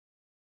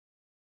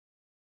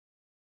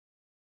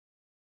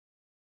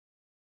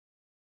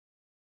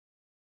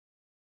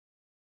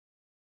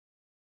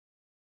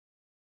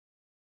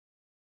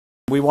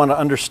We want to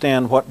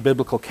understand what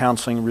biblical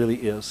counseling really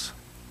is.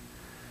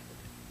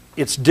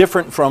 It's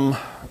different from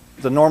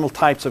the normal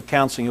types of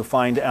counseling you'll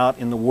find out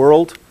in the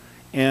world,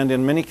 and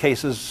in many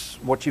cases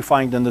what you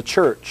find in the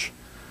church.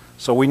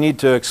 So we need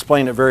to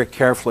explain it very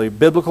carefully.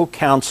 Biblical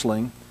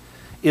counseling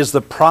is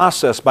the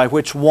process by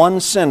which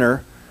one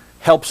sinner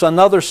helps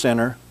another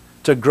sinner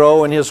to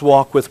grow in his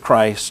walk with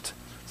Christ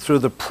through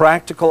the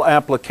practical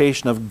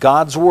application of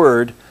God's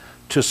Word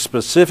to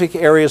specific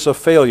areas of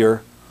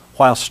failure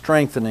while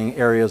strengthening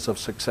areas of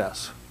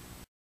success.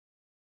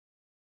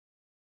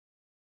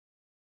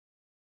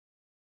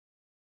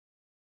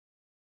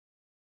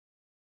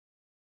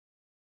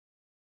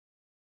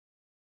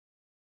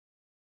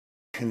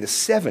 In the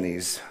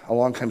 70s,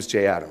 along comes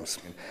Jay Adams.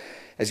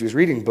 As he was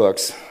reading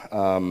books,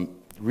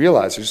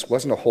 realized there just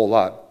wasn't a whole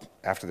lot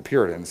after the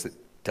Puritans that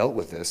dealt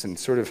with this, and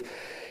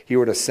he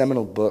wrote a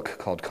seminal book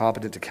called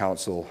Competent to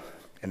Counsel,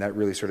 and that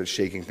really started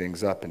shaking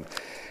things up. And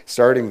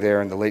starting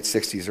there in the late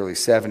 60s, early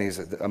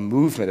 70s, a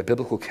movement, a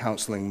biblical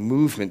counseling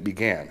movement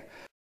began.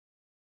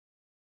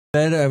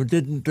 I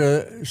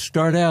didn't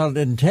start out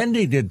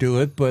intending to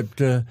do it,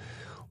 but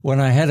when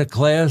I had a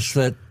class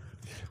that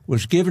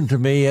was given to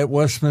me at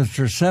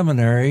Westminster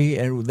Seminary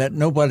and that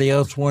nobody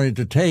else wanted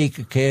to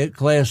take, a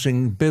class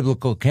in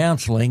biblical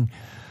counseling,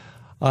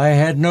 I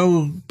had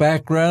no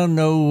background,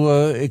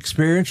 no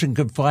experience, and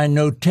could find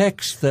no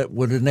text that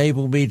would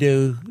enable me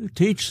to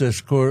teach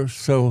this course.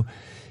 So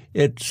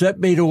it set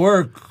me to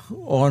work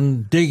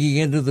on digging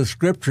into the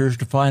Scriptures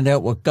to find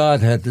out what God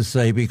had to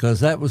say, because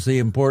that was the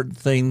important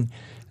thing,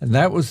 and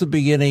that was the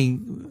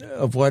beginning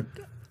of what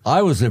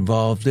I was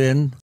involved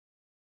in.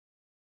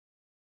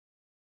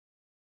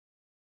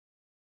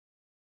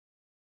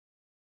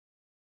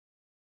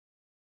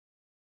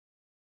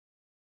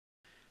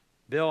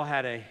 Bill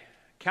had a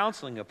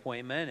counseling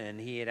appointment, and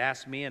he had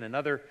asked me and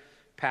another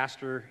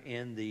pastor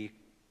in the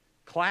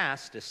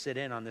class to sit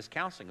in on this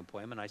counseling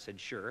appointment. I said,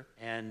 sure.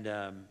 And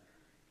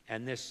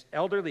this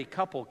elderly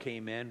couple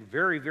came in,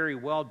 very, very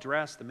well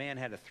dressed. The man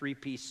had a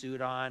three-piece suit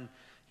on.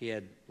 He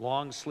had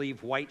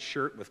long-sleeve white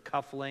shirt with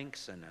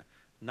cufflinks and a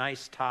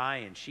nice tie,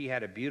 and she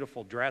had a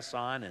beautiful dress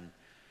on.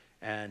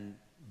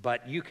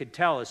 But you could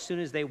tell as soon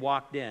as they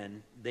walked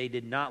in, they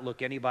did not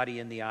look anybody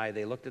in the eye.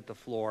 They looked at the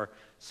floor.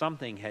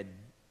 Something had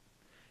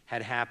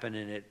happened,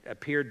 and it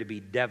appeared to be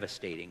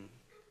devastating.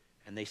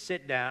 And they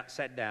sat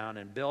down,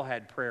 and Bill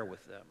had prayer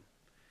with them.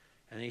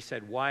 And he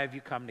said, why have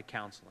you come to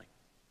counseling?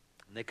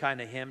 And they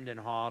kind of hemmed and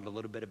hawed a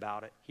little bit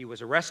about it. He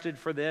was arrested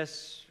for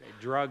this.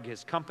 It drug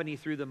his company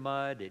through the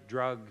mud. It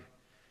drug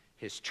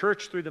his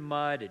church through the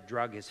mud. It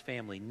drug his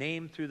family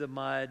name through the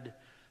mud.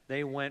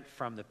 They went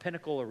from the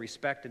pinnacle of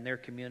respect in their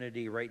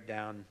community right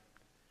down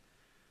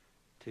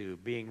to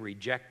being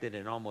rejected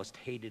and almost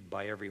hated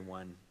by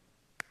everyone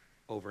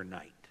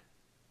overnight.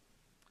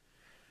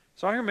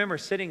 So I remember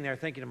sitting there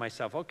thinking to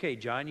myself, okay,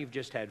 John, you've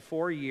just had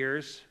 4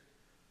 years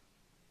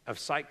of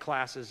psych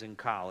classes in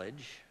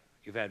college.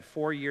 You've had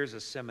 4 years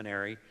of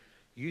seminary.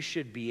 You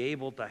should be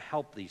able to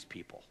help these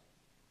people.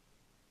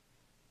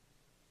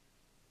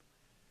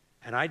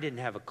 And I didn't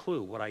have a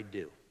clue what I'd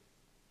do.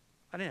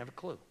 I didn't have a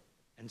clue.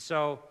 And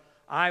so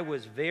I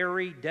was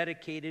very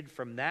dedicated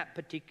from that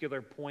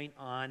particular point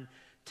on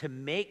to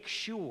make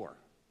sure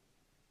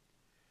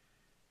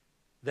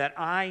that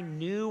I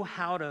knew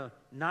how to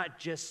not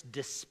just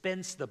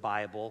dispense the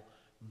Bible,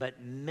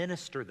 but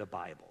minister the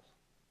Bible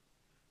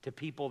to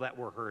people that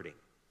were hurting,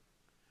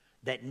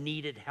 that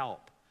needed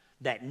help,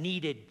 that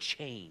needed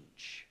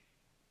change.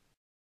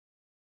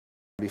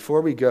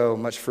 Before we go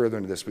much further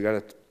into this, we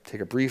got to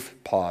take a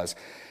brief pause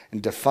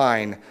and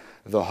define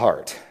the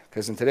heart.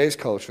 Because in today's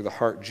culture, the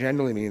heart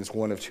generally means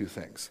one of two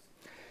things.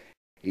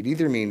 It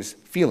either means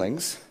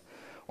feelings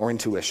or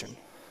intuition.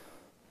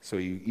 So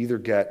you either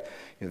get,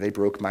 they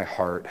broke my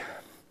heart,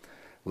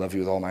 love you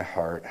with all my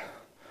heart,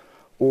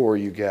 or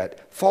you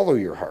get, follow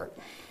your heart.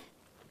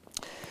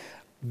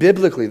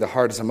 Biblically, the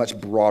heart is a much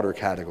broader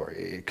category.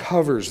 It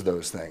covers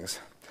those things.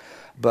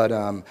 But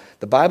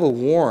the Bible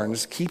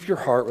warns, keep your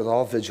heart with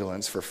all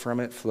vigilance, for from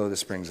it flow the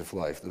springs of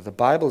life. The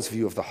Bible's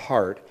view of the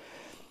heart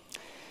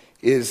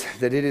is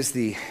that it is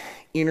the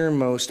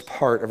innermost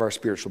part of our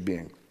spiritual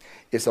being.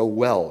 It's a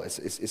well,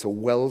 it's a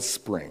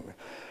wellspring,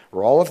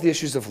 where all of the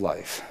issues of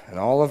life, and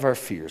all of our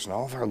fears, and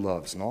all of our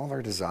loves, and all of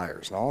our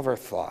desires, and all of our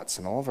thoughts,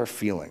 and all of our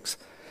feelings,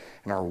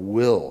 and our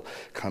will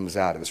comes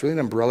out of. It's really an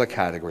umbrella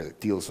category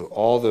that deals with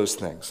all those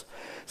things.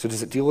 So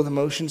does it deal with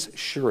emotions?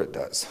 Sure it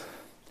does.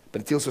 But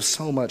it deals with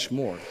so much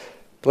more.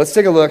 But let's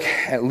take a look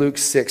at Luke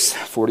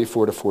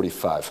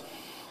 6:44-45.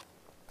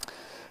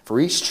 For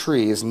each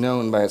tree is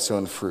known by its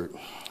own fruit.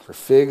 For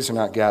figs are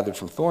not gathered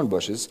from thorn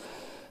bushes,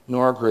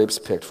 nor are grapes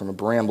picked from a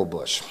bramble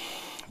bush.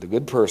 The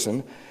good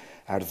person,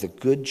 out of the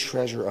good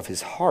treasure of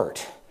his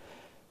heart,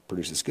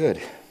 produces good.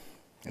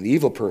 And the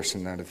evil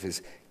person, out of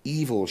his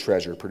evil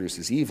treasure,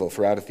 produces evil.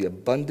 For out of the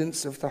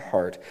abundance of the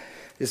heart,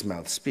 his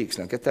mouth speaks.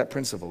 Now get that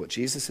principle. What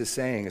Jesus is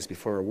saying is,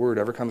 before a word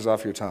ever comes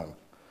off your tongue,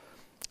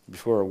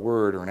 before a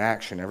word or an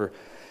action ever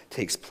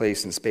takes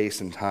place in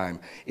space and time.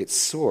 Its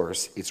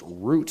source, its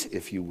root,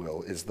 if you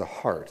will, is the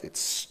heart. It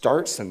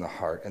starts in the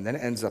heart, and then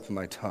it ends up in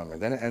my tongue,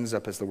 and then it ends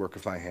up as the work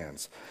of my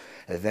hands,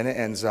 and then it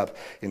ends up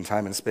in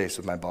time and space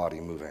with my body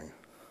moving,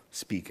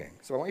 speaking.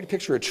 So I want you to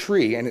picture a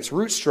tree, and its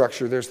root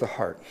structure, there's the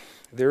heart.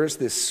 There is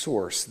this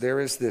source, there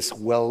is this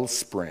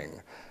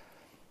wellspring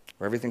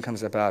where everything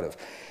comes up out of.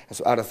 And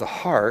so out of the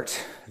heart,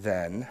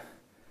 then,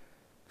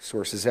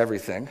 source is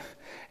everything.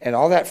 And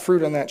all that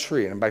fruit on that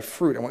tree, and by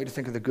fruit, I want you to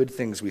think of the good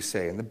things we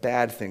say and the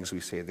bad things we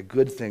say, the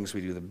good things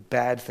we do, the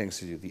bad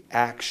things we do, the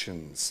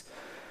actions.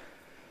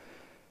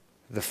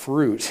 The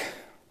fruit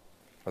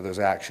are those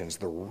actions.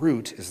 The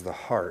root is the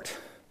heart.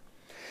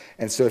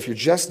 And so if you're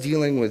just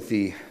dealing with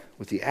the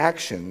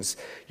actions,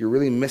 you're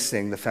really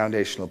missing the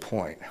foundational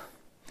point.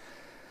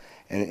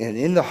 And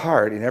in the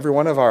heart, in every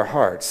one of our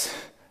hearts,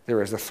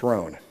 there is a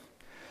throne.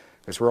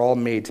 Because we're all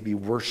made to be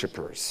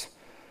worshipers.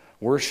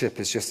 Worship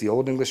is just the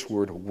old English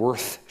word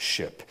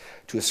worthship,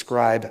 to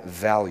ascribe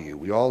value.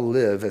 We all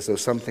live as though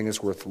something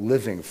is worth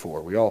living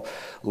for. We all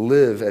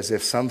live as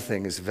if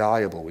something is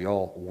valuable. We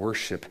all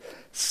worship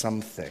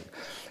something.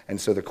 And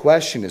so the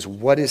question is,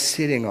 what is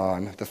sitting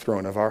on the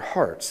throne of our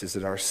hearts? Is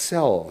it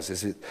ourselves?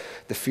 Is it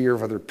the fear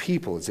of other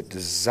people? Is it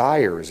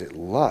desire? Is it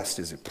lust?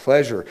 Is it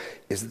pleasure?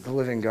 Is it the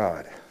living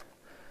God?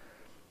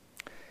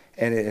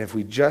 And if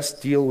we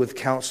just deal with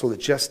counsel that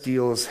just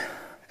deals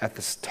at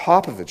the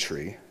top of the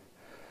tree,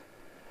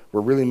 we're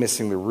really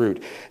missing the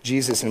root.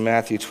 Jesus in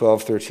Matthew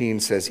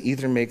 12:13 says,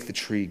 either make the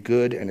tree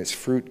good and its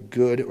fruit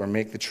good, or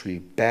make the tree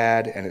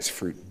bad and its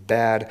fruit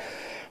bad.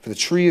 For the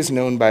tree is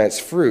known by its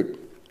fruit.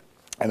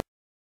 And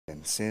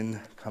sin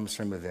comes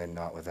from within,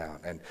 not without.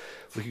 And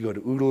we could go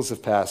to oodles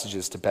of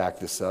passages to back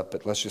this up,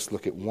 but let's just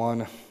look at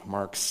one,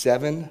 Mark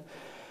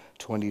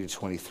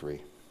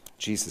 7:20-23.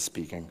 Jesus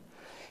speaking.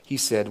 He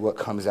said, what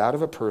comes out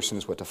of a person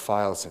is what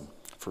defiles him.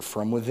 For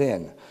from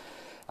within,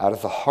 out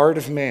of the heart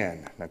of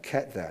man, now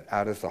get that,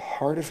 out of the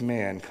heart of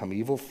man come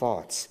evil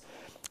thoughts,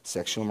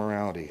 sexual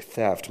immorality,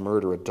 theft,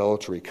 murder,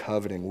 adultery,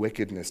 coveting,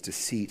 wickedness,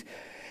 deceit,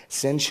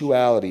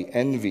 sensuality,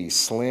 envy,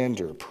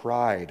 slander,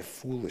 pride,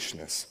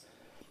 foolishness.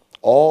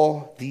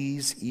 All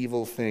these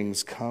evil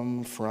things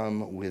come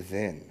from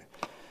within,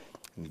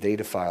 and they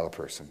defile a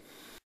person.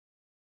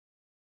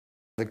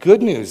 The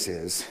good news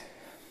is,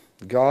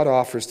 God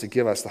offers to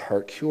give us the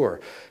heart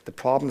cure. The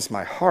problem is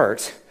my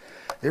heart.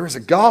 There is a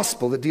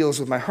gospel that deals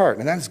with my heart,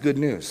 and that's good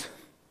news.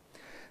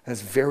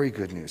 That's very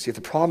good news. If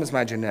the problem is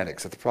my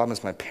genetics, if the problem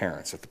is my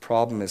parents, if the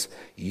problem is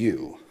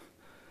you,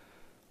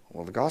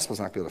 well, the gospel's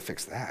not going to be able to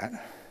fix that.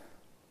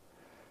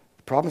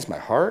 The problem is my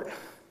heart.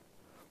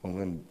 Well,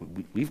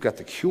 then we've got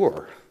the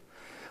cure.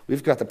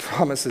 We've got the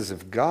promises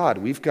of God.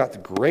 We've got the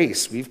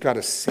grace. We've got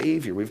a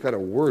Savior. We've got a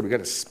Word. We've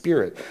got a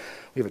Spirit.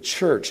 We have a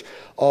church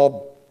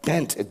all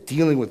bent at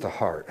dealing with the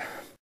heart.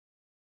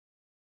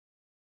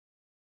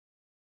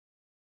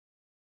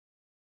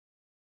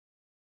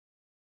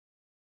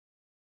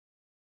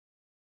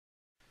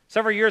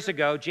 Several years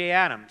ago, Jay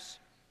Adams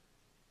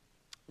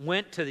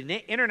went to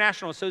the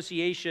International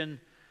Association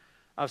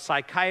of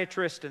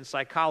Psychiatrists and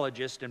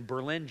Psychologists in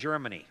Berlin,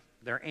 Germany,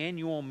 their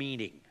annual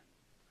meeting.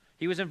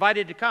 He was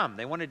invited to come.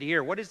 They wanted to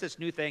hear, what is this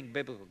new thing,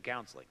 biblical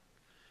counseling?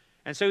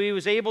 And so he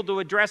was able to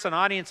address an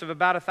audience of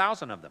about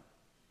 1,000 of them.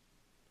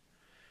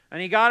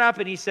 And he got up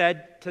and he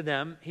said to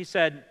them, he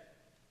said,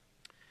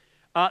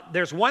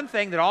 there's one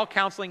thing that all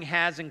counseling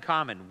has in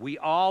common. We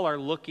all are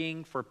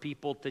looking for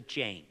people to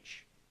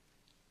change.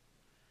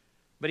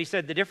 But he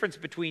said, the difference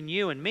between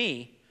you and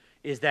me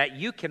is that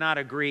you cannot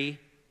agree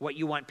what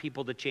you want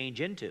people to change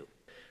into.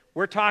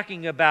 We're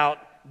talking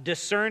about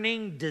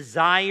discerning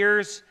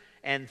desires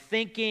and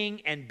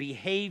thinking and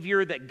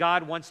behavior that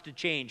God wants to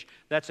change.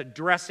 That's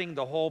addressing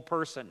the whole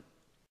person.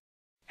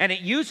 And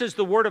it uses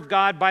the Word of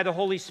God by the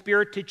Holy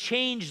Spirit to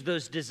change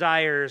those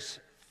desires,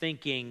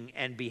 thinking,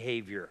 and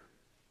behavior.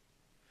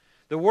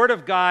 The Word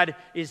of God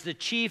is the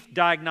chief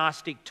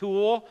diagnostic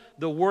tool.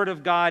 The Word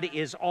of God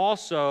is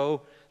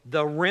also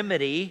the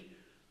remedy,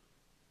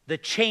 the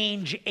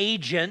change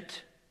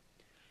agent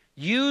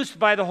used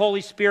by the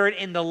Holy Spirit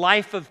in the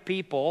life of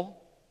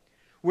people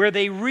where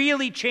they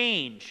really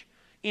change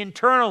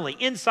internally,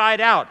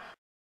 inside out.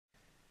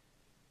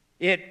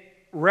 It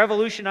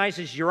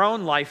revolutionizes your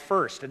own life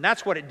first, and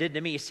that's what it did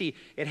to me. You see,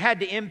 it had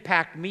to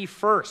impact me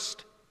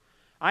first.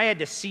 I had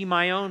to see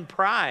my own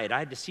pride. I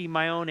had to see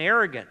my own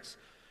arrogance.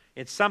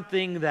 It's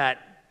something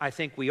that I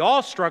think we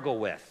all struggle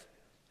with,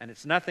 and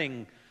it's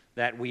nothing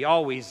that we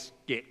always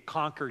get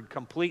conquered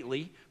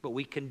completely, but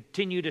we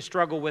continue to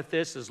struggle with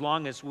this as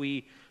long as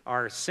we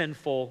are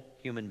sinful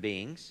human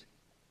beings.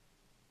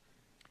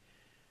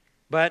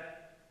 But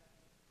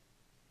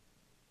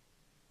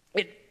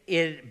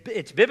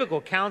it's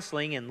biblical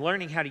counseling and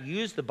learning how to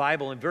use the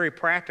Bible in very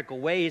practical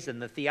ways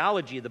and the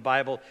theology of the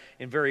Bible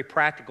in very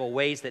practical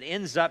ways that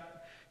ends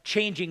up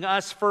changing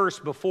us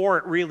first before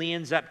it really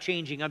ends up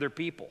changing other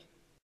people.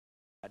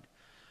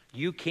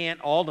 You can't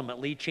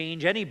ultimately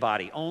change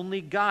anybody. Only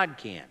God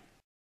can.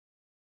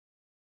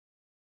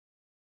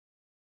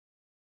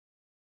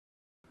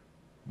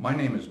 My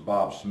name is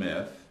Bob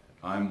Smith,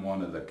 I'm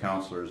one of the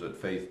counselors at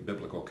Faith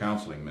Biblical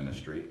Counseling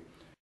Ministry.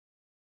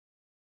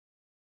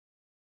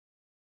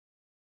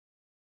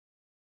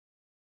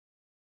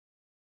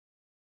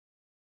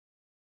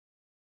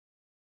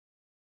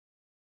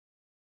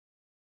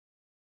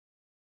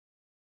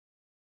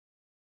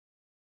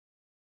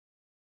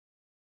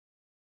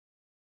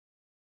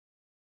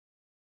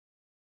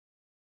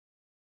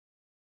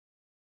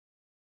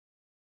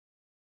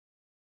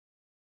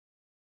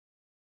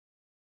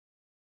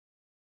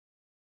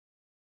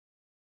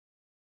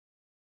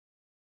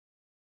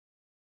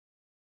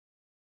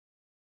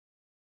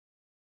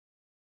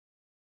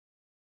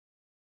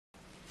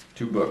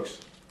 Two books.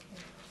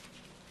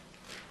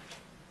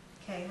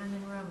 Okay, I'm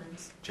in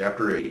Romans.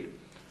 Chapter 8,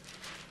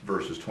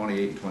 verses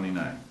 28 and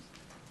 29.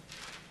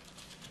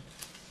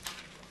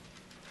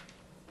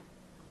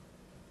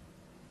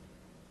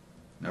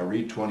 Now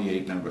read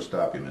 28 and I'm going to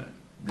stop you a minute.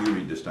 You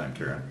read this time,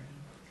 Karen.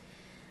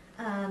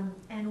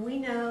 And we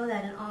know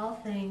that in all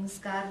things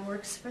God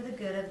works for the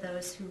good of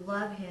those who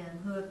love him,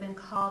 who have been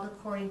called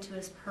according to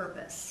his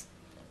purpose.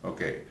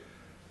 Okay.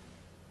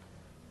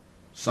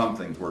 Some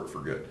things work for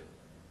good.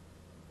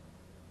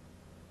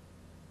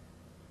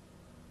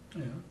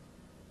 Yeah.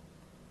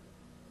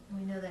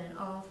 We know that in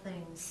all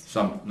things.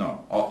 Some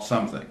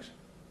things.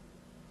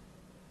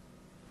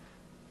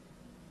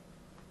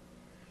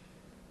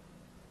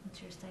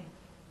 What's your saying?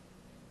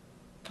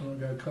 Well,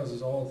 God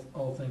causes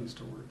all things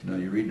to work No, together.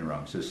 you're reading it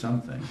wrong. It says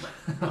some things.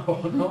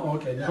 Oh, no,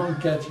 okay, now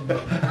I'm catching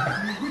up.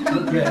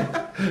 Okay.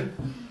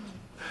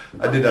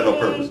 I did that on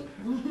purpose.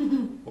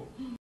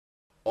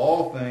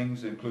 All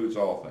things includes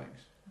all things.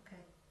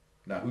 Okay.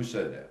 Now, who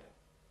said that?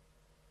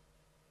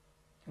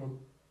 Well,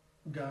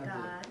 God did.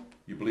 God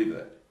You believe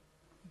that?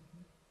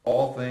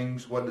 All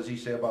things, what does he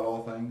say about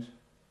all things?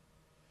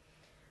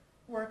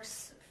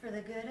 works for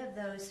the good of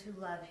those who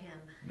love him.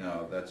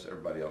 No, that's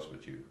everybody else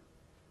but you.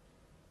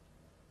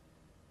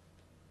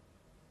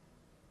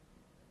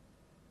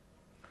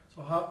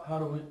 So how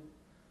do we,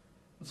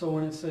 so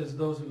when it says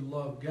those who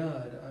love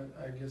God,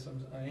 I guess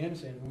I am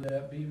saying, would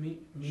that be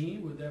me?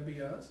 Would that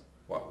be us?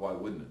 Why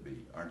wouldn't it be?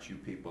 Aren't you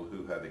people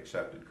who have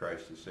accepted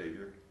Christ as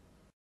Savior?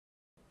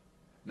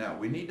 Now,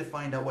 we need to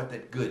find out what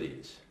that good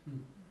is.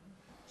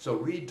 So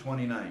read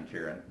 29,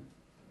 Karen.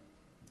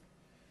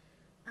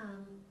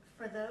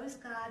 For those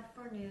God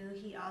foreknew,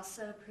 he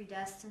also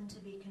predestined to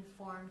be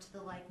conformed to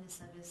the likeness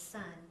of his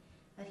Son,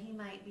 that he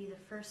might be the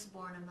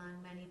firstborn among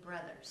many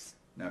brothers.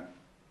 Now,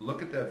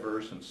 look at that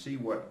verse and see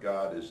what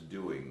God is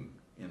doing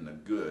in the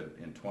good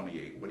in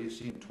 28. What do you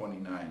see in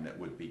 29 that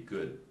would be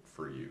good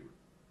for you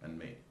and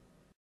me?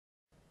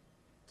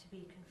 To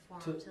be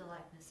conformed to the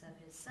likeness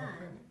of his Son.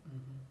 Okay.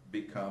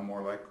 Become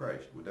more like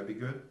Christ. Would that be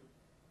good?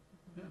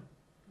 Yeah.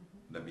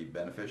 Would that be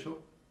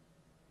beneficial?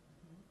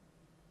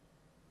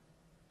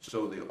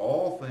 So the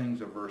all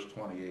things of verse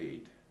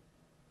 28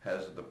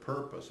 has the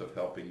purpose of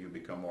helping you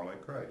become more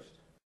like Christ.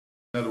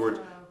 In other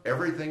words,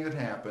 everything that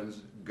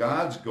happens,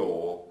 God's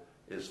goal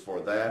is for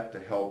that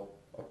to help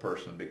a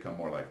person become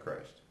more like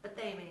Christ. But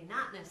they may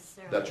not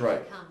necessarily That's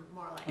right. become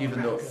more like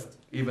Even Christ.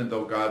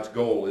 though God's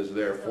goal is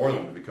there for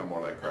them to become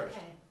more like Christ.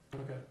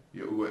 Okay.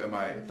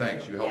 Okay.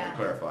 Thanks, you helped Yeah, me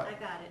clarify. I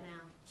got it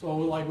now. So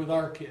like with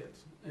our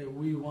kids,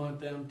 we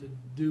want them to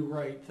do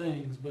right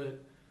things,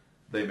 but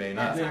They may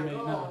not. they our may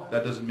goal. not.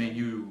 That doesn't mean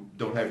you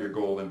don't have your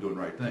goal in doing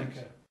right things.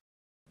 Okay.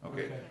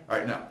 Okay. Okay. All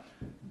right, now,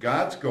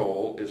 God's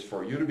goal is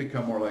for you to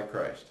become more like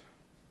Christ.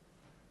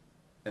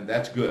 And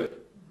that's good.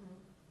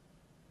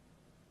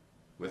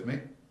 With me?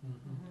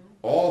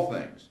 All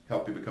things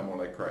help you become more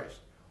like Christ.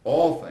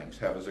 All things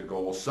have as a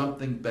goal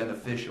something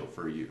beneficial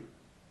for you.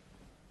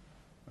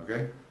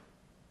 Okay?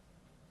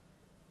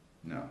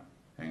 Now,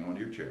 hang on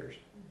to your chairs.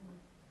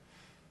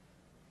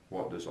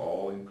 What does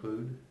all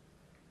include?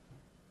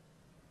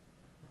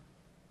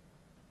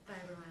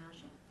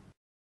 Fibromyalgia.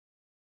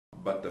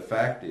 But the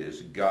fact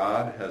is,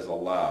 God has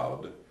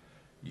allowed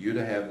you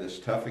to have this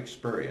tough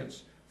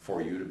experience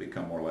for you to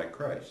become more like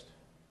Christ.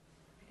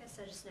 I guess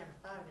I just never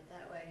thought of it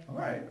that way. All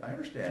right, I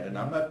understand, and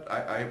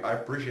I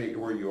appreciate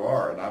where you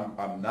are, and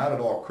I'm not at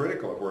all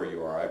critical of where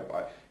you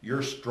are.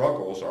 Your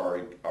struggles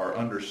are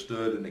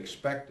understood and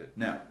expected.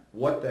 Now,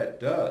 what that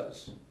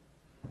does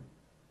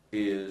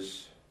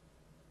is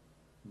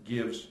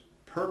gives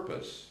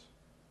purpose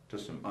to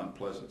some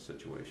unpleasant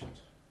situations.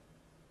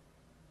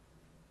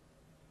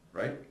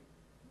 Right?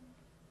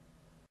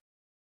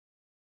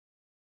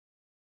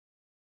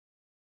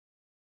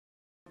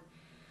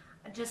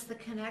 Just the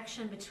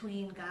connection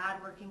between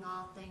God working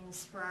all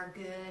things for our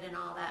good and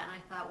all that. And I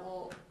thought,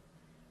 well,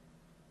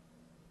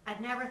 I'd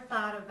never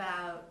thought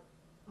about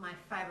my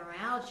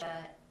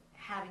fibromyalgia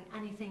having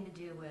anything to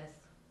do with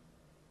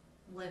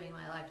living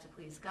my life to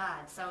please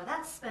God. So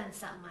that's been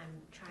something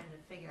I'm trying to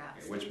figure out.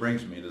 Which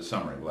brings me to the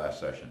summary of the last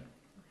session.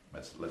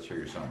 Let's hear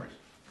your summaries.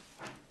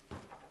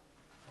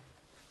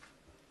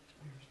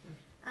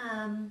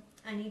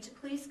 I need to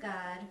please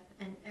God,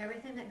 and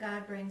everything that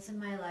God brings in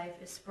my life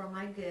is for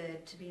my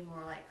good to be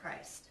more like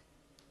Christ.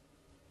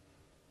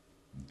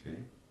 Okay.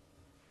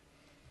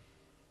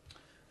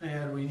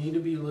 And we need to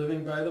be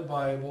living by the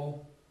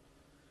Bible,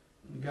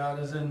 God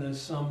is in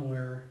this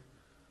somewhere.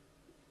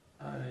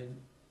 I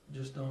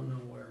just don't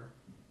know where.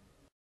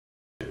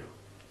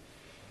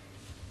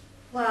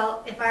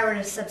 Well, if I were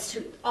to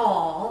substitute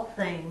all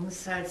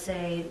things, I'd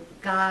say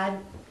God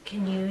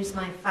can use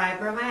my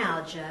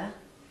fibromyalgia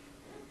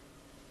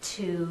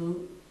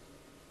to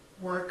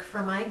work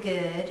for my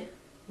good,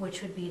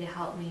 which would be to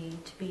help me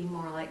to be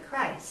more like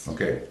Christ.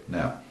 Okay,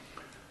 now,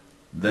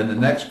 then the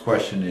next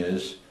question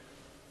is,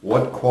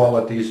 what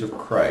qualities of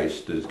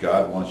Christ does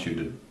God want you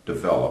to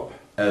develop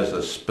as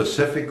a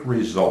specific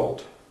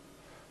result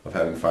of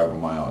having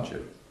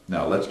fibromyalgia?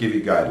 Now, let's give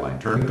you a guideline.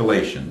 Turn to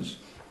Galatians.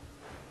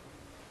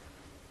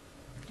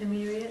 Do you want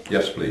me to read it?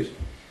 Yes, please.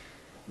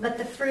 But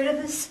the fruit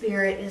of the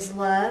Spirit is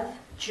love,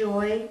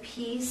 joy,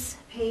 peace,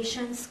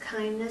 patience,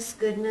 kindness,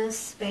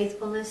 goodness,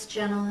 faithfulness,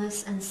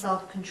 gentleness, and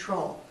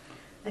self-control.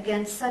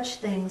 Against such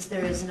things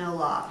there is no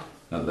law.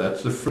 Now,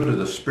 that's the fruit of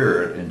the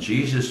Spirit, and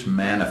Jesus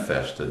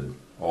manifested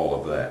all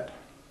of that.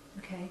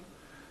 Okay.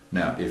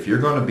 Now, if you're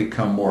going to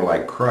become more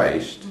like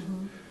Christ,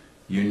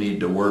 you need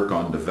to work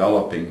on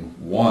developing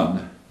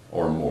one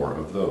or more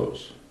of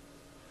those.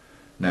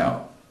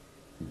 Now,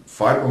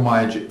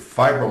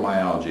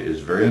 fibromyalgia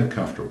is very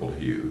uncomfortable to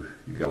you.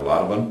 You've got a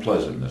lot of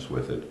unpleasantness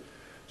with it.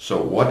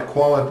 So what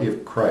quality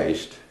of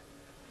Christ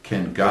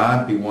can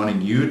God be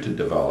wanting you to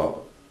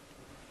develop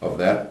of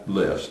that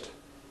list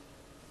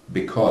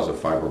because of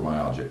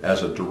fibromyalgia,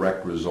 as a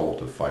direct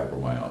result of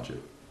fibromyalgia?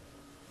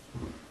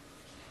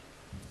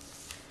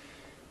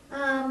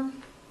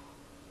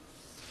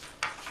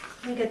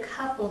 I think a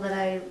couple that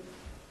I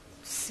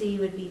see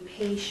would be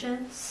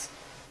patience.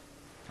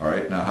 All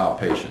right, now how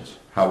patience?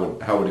 How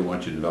would he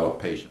want you to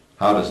develop patience?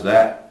 How does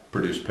that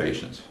produce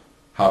patience?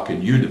 How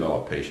can you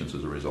develop patience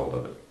as a result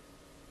of it?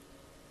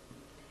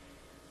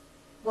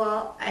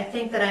 Well, I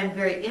think that I'm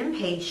very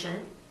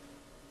impatient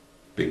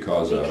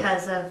Because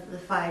of the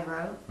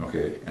fibro.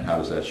 Okay, and how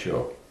does that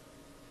show?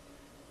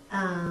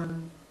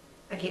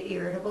 I get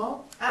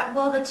irritable.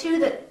 Well, the two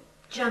that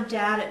jumped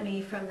out at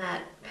me from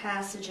that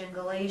passage in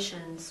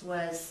Galatians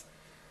was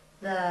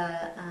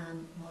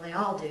well, they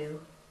all do.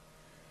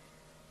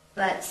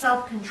 But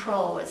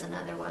self-control was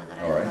another one that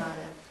I All right. thought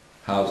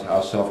of.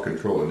 How's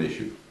self-control an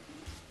issue?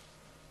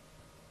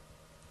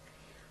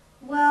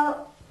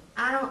 Well,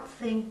 I don't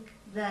think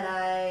that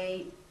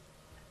I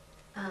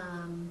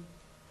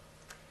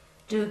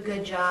do a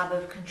good job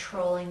of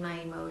controlling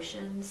my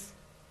emotions.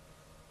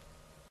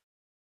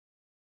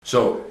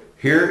 So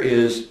here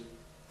is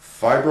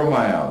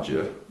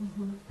fibromyalgia.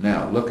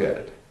 Now look at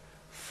it.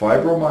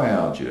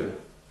 Fibromyalgia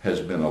has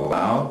been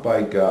allowed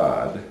by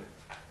God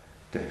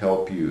to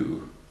help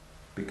you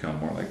become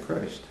more like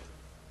Christ.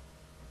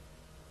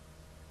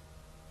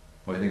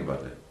 What do you think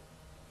about that?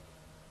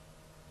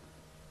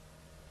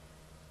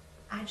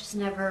 I just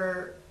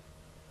never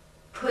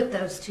put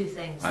those two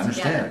things I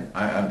understand.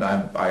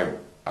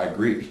 I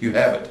agree. You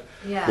haven't.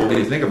 Yeah. What do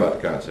you think about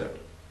the concept?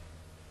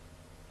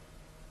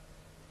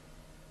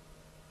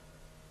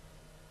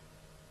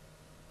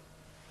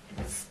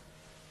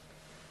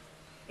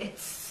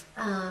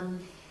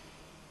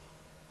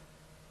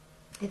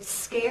 It's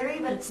scary,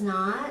 but it's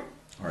not.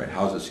 All right,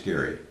 how's it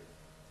scary?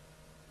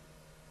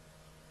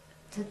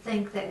 To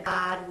think that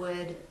God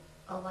would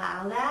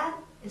allow that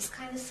is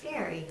kind of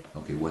scary.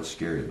 Okay, what's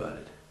scary about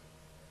it?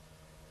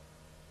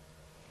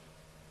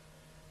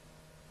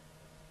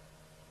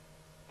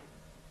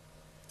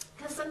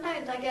 Because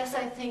sometimes I guess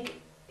I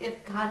think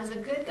if God is a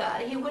good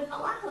God, He wouldn't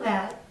allow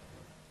that.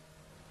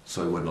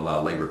 So he wouldn't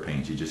allow labor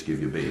pains, he'd just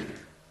give you a baby.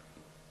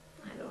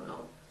 I don't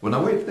know. Well,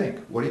 now wait, think.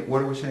 What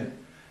are we saying?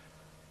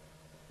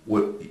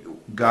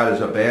 God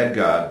is a bad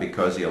God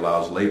because he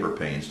allows labor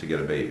pains to get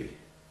a baby.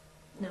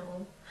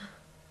 No.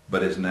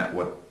 But isn't that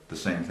what the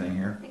same thing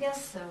here? I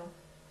guess so.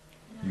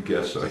 You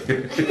guess so.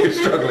 You're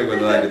struggling with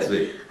it, I can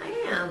see. I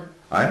am.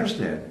 I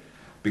understand.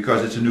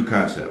 Because it's a new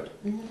concept.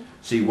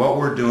 See, what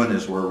we're doing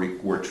is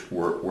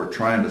we're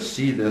trying to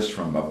see this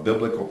from a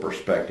biblical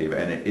perspective,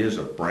 and it is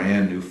a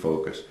brand new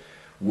focus.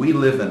 We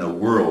live in a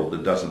world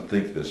that doesn't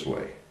think this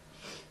way.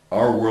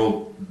 Our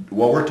world,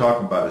 what we're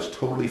talking about is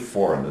totally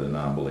foreign to the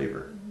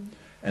non-believer.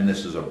 And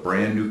this is a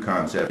brand new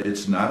concept.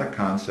 It's not a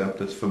concept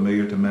that's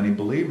familiar to many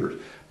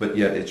believers, but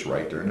yet it's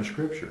right there in the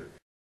Scripture.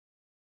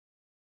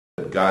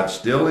 God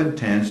still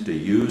intends to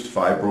use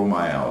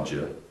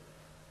fibromyalgia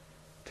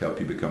to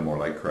help you become more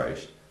like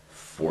Christ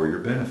for your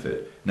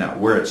benefit. Now,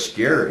 where it's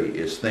scary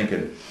is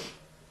thinking,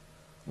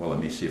 well, let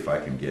me see if I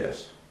can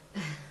guess.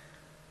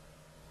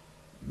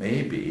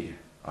 Maybe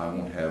I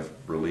won't have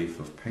relief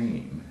of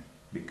pain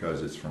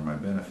because it's for my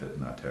benefit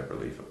not to have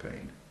relief of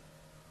pain.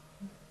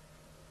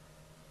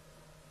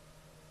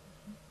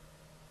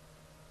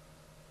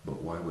 But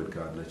why would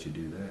God let you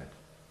do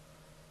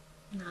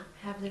that? Not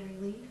have the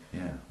relief.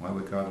 Yeah, why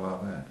would God allow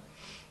that?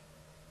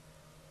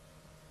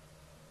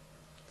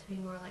 To be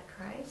more like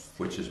Christ.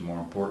 Which is more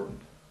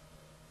important?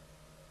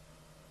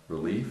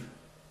 Relief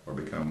or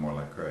become more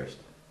like Christ?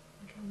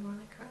 Become more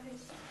like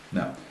Christ.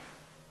 Now,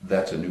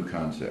 that's a new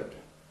concept.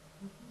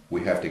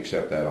 We have to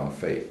accept that on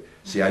faith.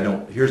 See,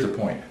 here's the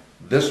point.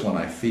 This one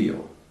I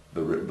feel.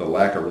 the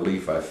lack of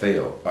relief I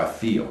feel.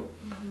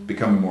 Mm-hmm.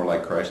 Becoming more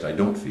like Christ, I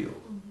don't feel.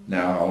 Mm-hmm.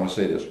 Now, I want to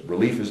say this.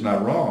 Relief is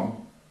not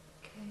wrong.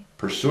 Okay.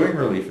 Pursuing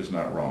relief is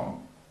not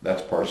wrong.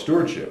 That's part of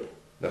stewardship.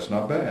 That's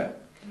not bad.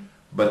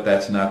 But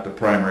that's not the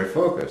primary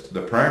focus.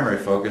 The primary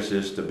focus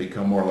is to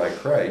become more like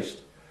Christ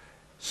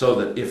so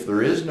that if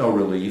there is no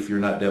relief, you're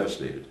not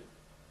devastated.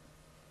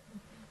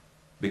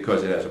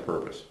 Because it has a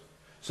purpose.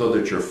 So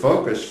that your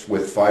focus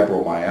with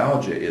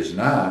fibromyalgia is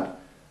not,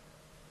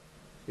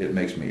 it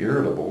makes me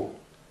irritable.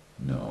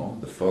 No,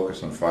 the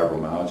focus on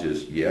fibromyalgia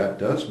is, yeah, it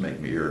does make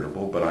me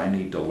irritable, but I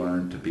need to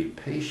learn to be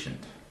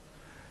patient.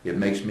 It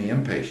makes me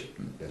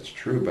impatient. That's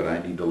true, but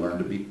I need to learn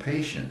to be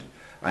patient.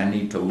 I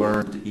need to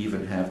learn to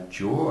even have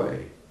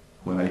joy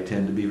when I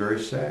tend to be very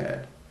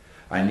sad.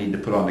 I need to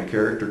put on the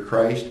character of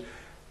Christ,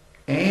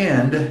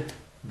 and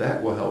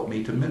that will help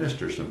me to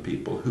minister to some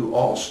people who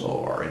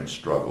also are in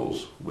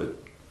struggles with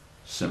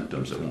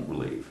symptoms that won't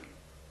relieve.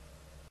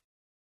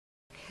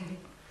 Okay.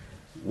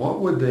 What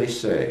would they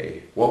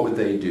say, what would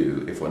they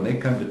do if when they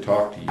come to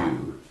talk to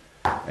you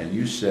and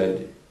you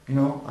said, you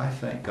know, I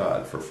thank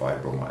God for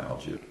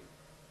fibromyalgia?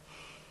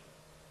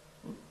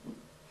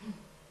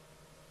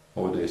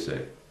 What would they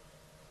say?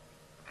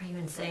 Are you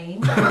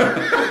insane?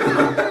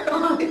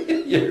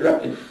 You're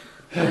right.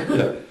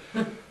 Yeah.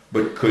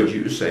 But could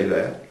you say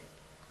that?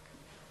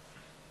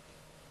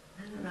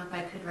 I don't know if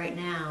I could right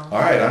now. All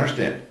right, I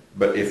understand.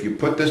 But if you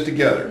put this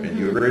together and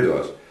you agree to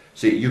us,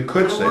 see, you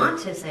could say I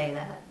want to say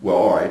that. Well,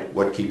 all right,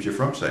 what keeps you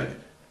from saying it?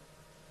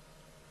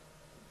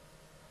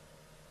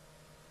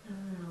 I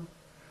don't know.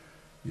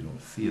 You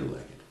don't feel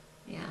like it.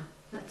 Yeah,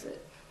 that's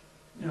it.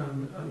 Yeah,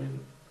 I mean,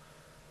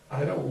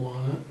 I don't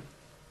want it.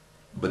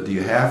 But do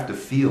you have to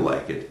feel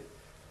like it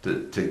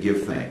to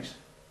give thanks?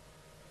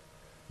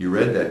 You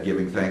read that,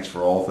 giving thanks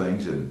for all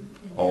things and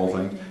all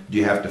things. Do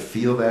you have to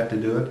feel that to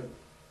do it?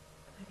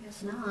 I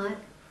guess not.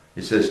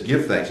 It says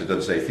give thanks. It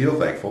doesn't say feel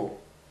thankful.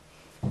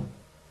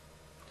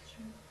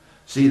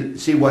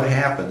 See what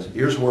happens.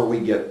 Here's where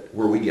we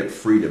get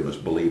freedom as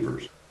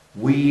believers.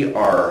 We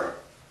are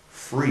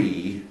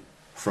free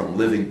from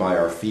living by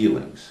our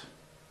feelings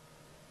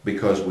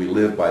because we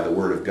live by the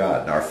Word of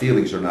God. Now, our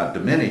feelings are not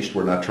diminished.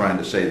 We're not trying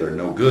to say they're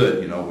no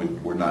good. You know,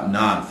 we're not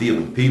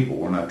non-feeling people.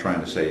 We're not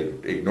trying to say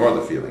ignore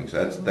the feelings.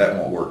 That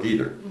won't work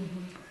either.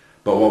 Mm-hmm.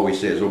 But what we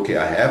say is, okay,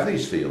 I have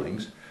these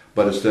feelings,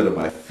 but instead of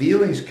my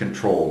feelings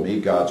control me,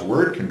 God's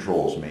Word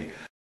controls me.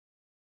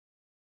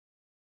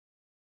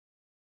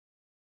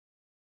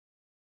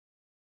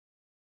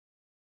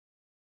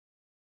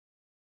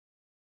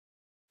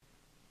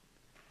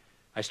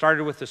 I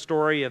started with the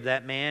story of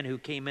that man who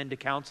came into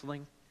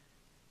counseling.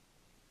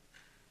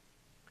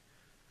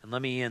 And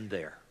let me end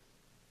there.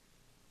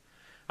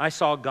 I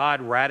saw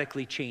God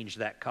radically change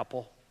that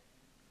couple.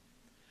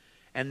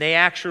 And they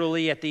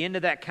actually, at the end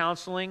of that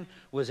counseling,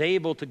 was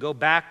able to go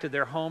back to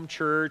their home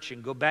church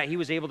and go back. He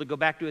was able to go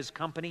back to his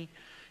company.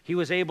 He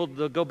was able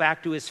to go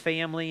back to his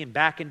family and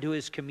back into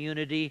his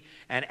community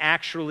and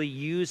actually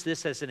use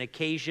this as an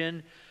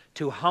occasion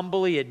to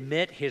humbly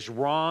admit his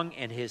wrong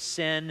and his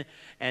sin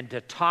and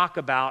to talk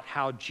about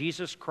how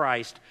Jesus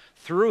Christ,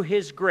 through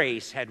his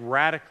grace, had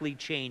radically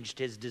changed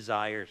his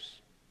desires.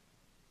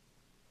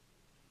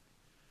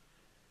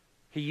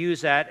 He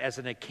used that as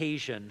an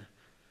occasion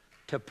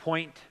to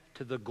point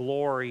to the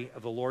glory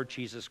of the Lord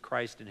Jesus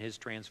Christ and his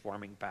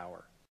transforming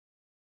power.